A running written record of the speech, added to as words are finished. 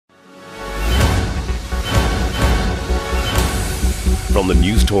From the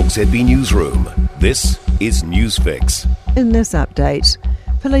News Talk ZB Newsroom, this is Newsfix. In this update,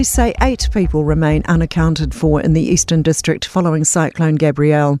 police say 8 people remain unaccounted for in the Eastern District following Cyclone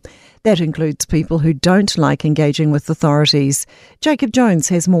Gabrielle. That includes people who don't like engaging with authorities. Jacob Jones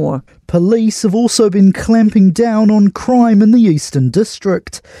has more. Police have also been clamping down on crime in the Eastern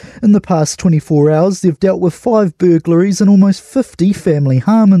District. In the past 24 hours, they've dealt with 5 burglaries and almost 50 family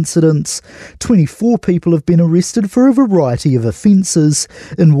harm incidents. 24 people have been arrested for a variety of offences.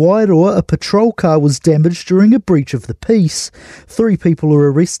 In Wairoa, a patrol car was damaged during a breach of the peace. 3 people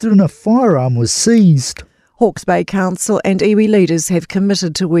were arrested and a firearm was seized. Hawke's Bay Council and iwi leaders have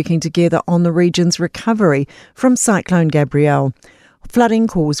committed to working together on the region's recovery from Cyclone Gabrielle. Flooding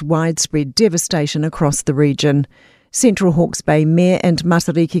caused widespread devastation across the region. Central Hawke's Bay Mayor and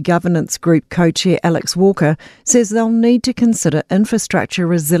Matariki Governance Group co-chair Alex Walker says they'll need to consider infrastructure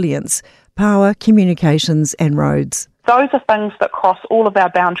resilience, power, communications and roads. Those are things that cross all of our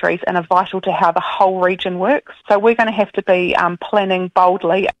boundaries and are vital to how the whole region works. So we're going to have to be planning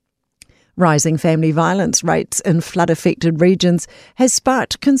boldly. Rising family violence rates in flood-affected regions has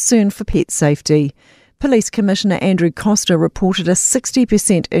sparked concern for pet safety. Police Commissioner Andrew Costa reported a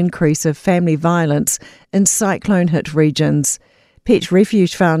 60% increase of family violence in cyclone-hit regions. Pet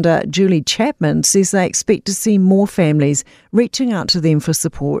Refuge founder Julie Chapman says they expect to see more families reaching out to them for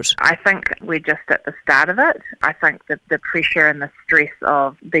support. I think we're just at the start of it. I think that the pressure and the stress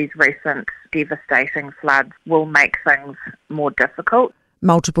of these recent devastating floods will make things more difficult.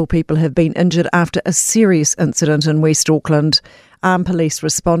 Multiple people have been injured after a serious incident in West Auckland. Armed police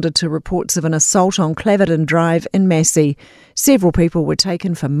responded to reports of an assault on Claverton Drive in Massey. Several people were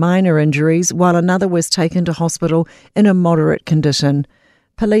taken for minor injuries, while another was taken to hospital in a moderate condition.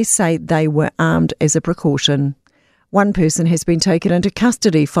 Police say they were armed as a precaution. One person has been taken into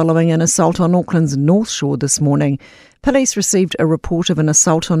custody following an assault on Auckland's North Shore this morning. Police received a report of an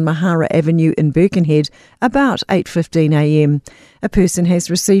assault on Mahara Avenue in Birkenhead about 8:15am. A person has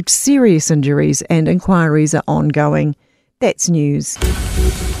received serious injuries and inquiries are ongoing. That's news.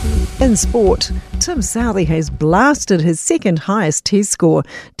 In sport, Tim Southey has blasted his second highest test score,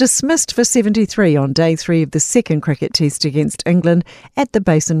 dismissed for 73 on day 3 of the second cricket test against England at the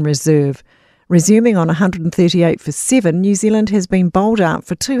Basin Reserve. Resuming on 138 for 7, New Zealand has been bowled out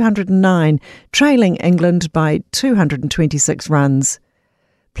for 209, trailing England by 226 runs.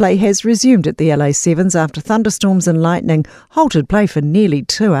 Play has resumed at the LA Sevens after thunderstorms and lightning halted play for nearly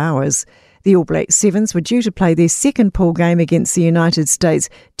 2 hours. The All Black Sevens were due to play their second pool game against the United States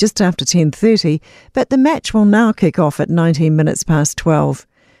just after 10:30, but the match will now kick off at 19 minutes past 12.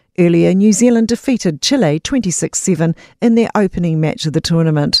 Earlier, New Zealand defeated Chile 26-7 in their opening match of the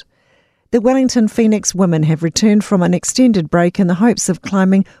tournament. The Wellington Phoenix women have returned from an extended break in the hopes of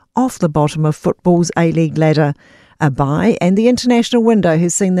climbing off the bottom of football's A-League ladder. A bye and the international window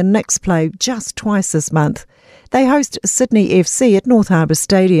has seen the Knicks play just twice this month. They host Sydney FC at North Harbour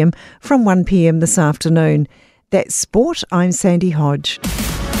Stadium from 1pm this afternoon. That's sport. I'm Sandy Hodge.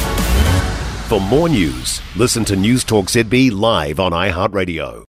 For more news, listen to News Talk ZB live on iHeartRadio.